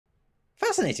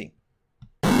Fascinating.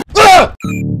 Ah!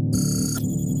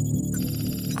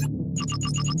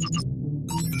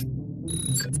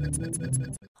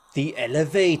 The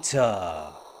elevator.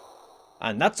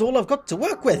 And that's all I've got to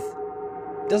work with.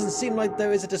 Doesn't seem like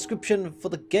there is a description for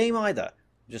the game either.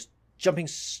 Just jumping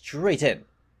straight in.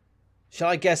 Shall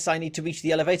I guess I need to reach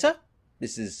the elevator?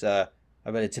 This is a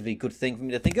relatively good thing for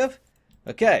me to think of.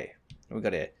 Okay, what we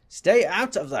got here? Stay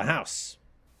out of the house.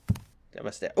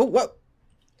 Oh, whoa.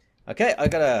 Okay, I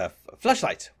got a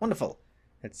flashlight. Wonderful.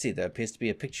 Let's see, there appears to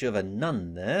be a picture of a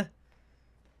nun there.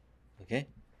 Okay.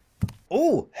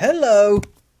 Oh, hello.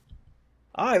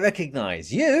 I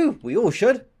recognise you. We all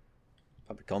should.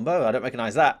 Public combo. I don't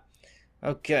recognise that.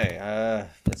 Okay,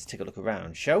 let's take a look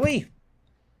around, shall we?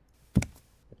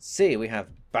 Let's see. We have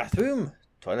bathroom,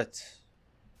 toilet.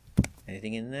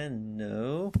 Anything in there?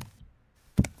 No.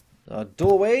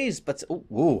 Doorways, but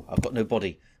oh, I've got no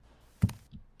body.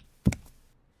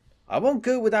 I won't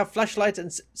go without flashlight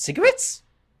and cigarettes.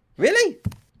 Really?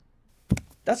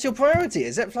 That's your priority,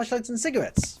 is it? Flashlights and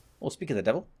cigarettes? Oh, speak of the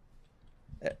devil.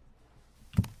 Oh,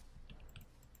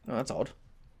 that's odd.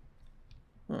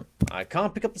 I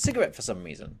can't pick up the cigarette for some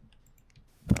reason.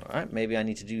 Alright, maybe I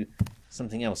need to do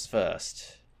something else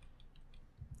first.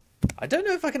 I don't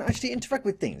know if I can actually interact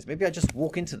with things. Maybe I just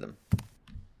walk into them.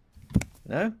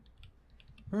 No?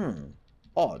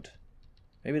 Odd.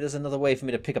 Maybe there's another way for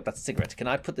me to pick up that cigarette. Can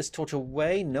I put this torch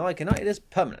away? No, I cannot. It is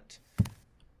permanent.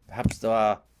 Perhaps there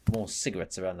are more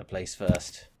cigarettes around the place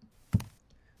first.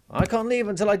 I can't leave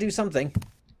until I do something.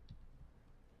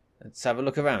 Let's have a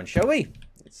look around, shall we?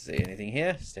 Let's see, anything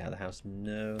here? Stay out of the house.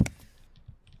 No.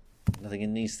 Nothing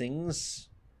in these things.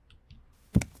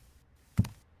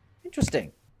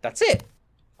 Interesting. That's it.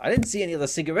 I didn't see any other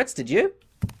cigarettes, did you?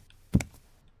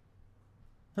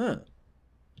 Huh.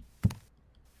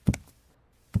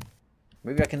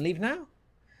 Maybe I can leave now?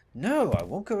 No, I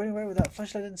won't go anywhere without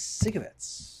flashlight and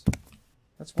cigarettes.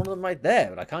 That's one of them right there,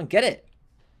 but I can't get it.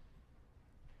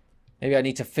 Maybe I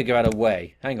need to figure out a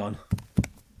way. Hang on.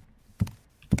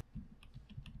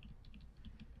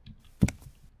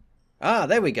 Ah,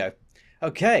 there we go.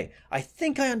 Okay, I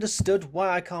think I understood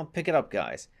why I can't pick it up,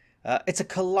 guys. It's a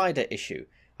collider issue.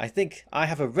 I think I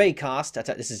have a raycast,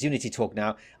 this is Unity talk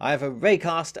now, I have a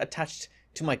raycast attached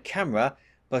to my camera,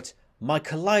 but my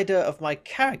collider of my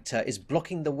character is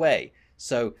blocking the way.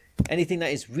 So anything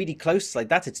that is really close like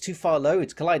that, it's too far low,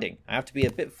 it's colliding. I have to be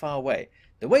a bit far away.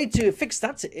 The way to fix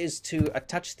that is to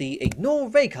attach the ignore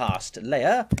raycast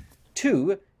layer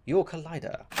to your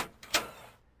collider.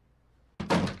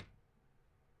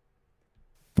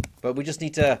 But we just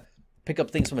need to pick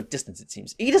up things from a distance, it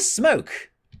seems. Eat a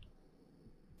smoke!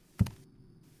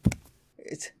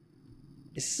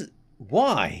 It's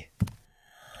why?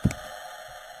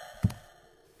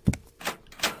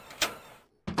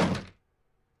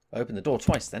 I opened the door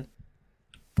twice then.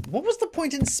 What was the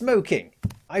point in smoking?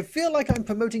 I feel like I'm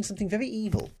promoting something very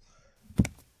evil.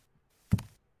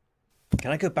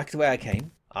 Can I go back to where I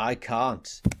came? I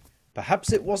can't.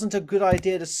 Perhaps it wasn't a good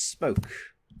idea to smoke.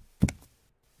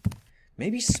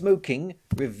 Maybe smoking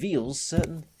reveals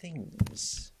certain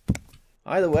things.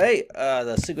 Either way,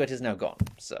 the cigarette is now gone.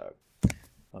 So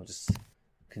I'll just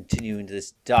continue into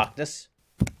this darkness.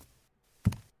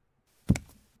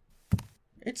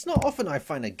 It's not often I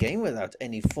find a game without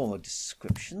any form of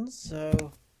description,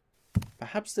 so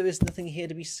perhaps there is nothing here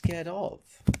to be scared of.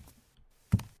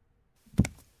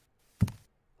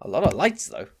 A lot of lights,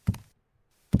 though.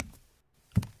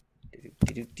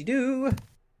 Do-do-do-do-do.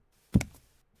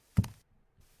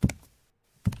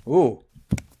 Ooh.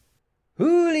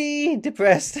 Hooly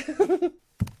depressed.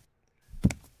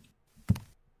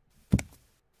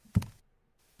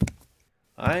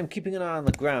 I'm keeping an eye on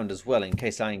the ground as well in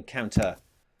case I encounter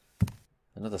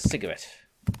another cigarette.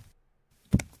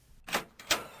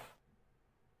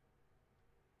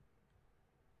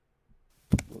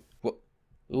 What?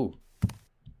 Ooh.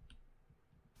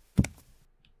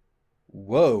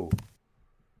 Whoa.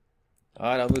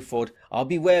 Alright, I'll move forward. I'll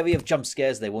be wary of jump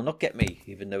scares. They will not get me,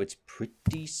 even though it's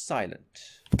pretty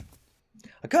silent.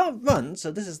 I can't run,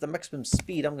 so this is the maximum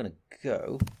speed I'm going to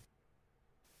go.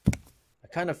 I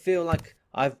kind of feel like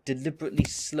I've deliberately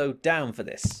slowed down for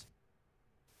this.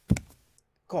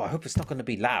 God, I hope it's not going to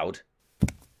be loud.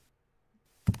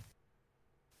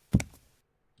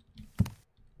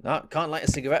 No, can't light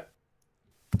a cigarette.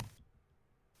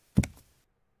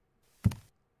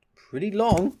 Pretty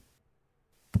long.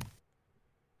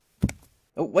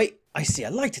 Oh, wait. I see a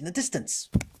light in the distance.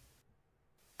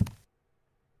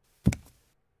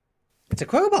 It's a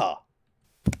crowbar.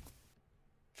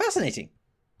 Fascinating.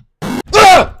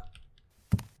 Ah!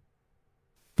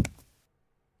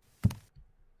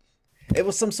 It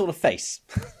was some sort of face.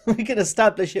 We can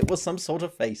establish it was some sort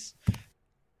of face.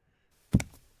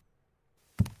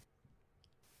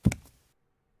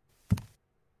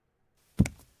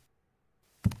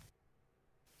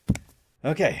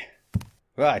 Okay.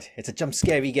 Right, it's a jump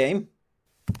scary game.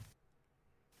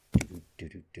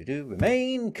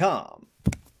 Remain calm.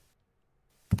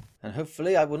 And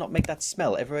hopefully I will not make that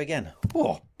smell ever again.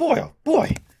 Oh boy, oh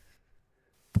boy!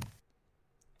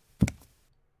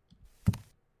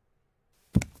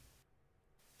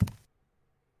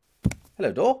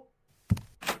 Hello, door.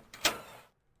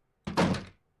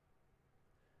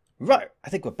 Right, I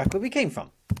think we're back where we came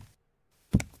from.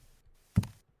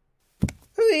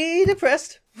 Whee,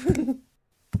 depressed.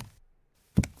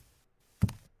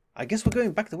 I guess we're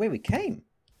going back the way we came.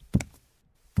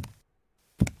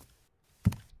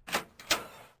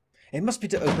 It must be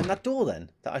to open that door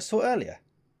then, that I saw earlier.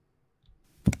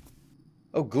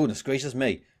 Oh goodness gracious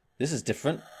me, this is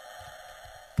different.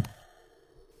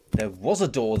 There was a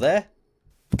door there.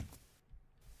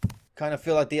 Kind of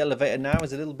feel like the elevator now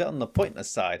is a little bit on the pointless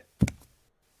side.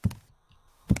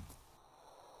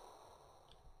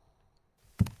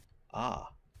 Ah,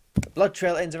 the blood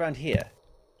trail ends around here.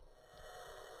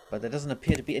 But there doesn't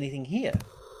appear to be anything here.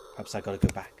 Perhaps I gotta go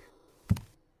back.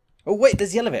 Oh wait,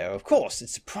 there's the elevator, of course.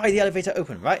 It's to pry the elevator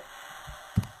open, right?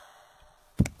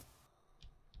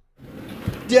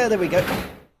 Yeah, there we go.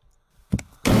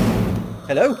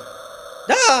 Hello?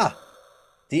 Ah!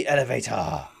 The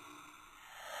elevator.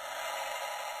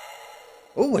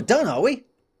 Oh, we're done, are we?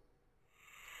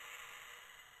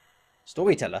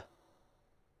 Storyteller.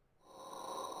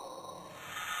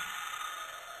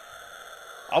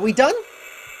 Are we done?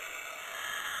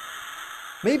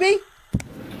 Maybe?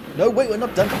 No, wait, we're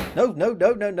not done. No,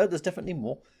 there's definitely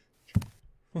more.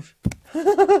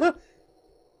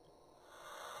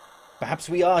 Perhaps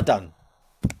we are done.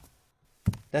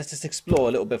 Let's just explore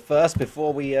a little bit first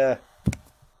before we,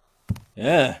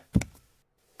 Yeah.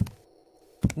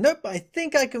 Nope, I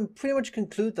think I can pretty much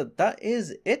conclude that that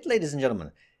is it, ladies and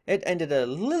gentlemen. It ended a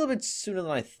little bit sooner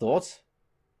than I thought.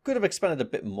 Could have expanded a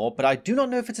bit more, but I do not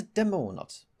know if it's a demo or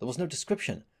not. There was no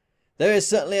description. There is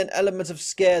certainly an element of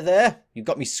scare there. You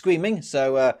got me screaming,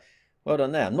 so well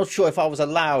done there. I'm not sure if I was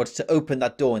allowed to open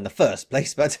that door in the first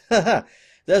place, but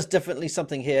there's definitely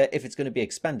something here if it's going to be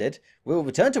expanded. We'll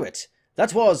return to it.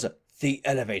 That was The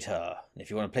Elevator. And if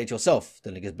you want to play it yourself,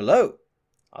 the link is below.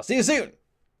 I'll see you soon.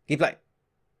 Keep playing.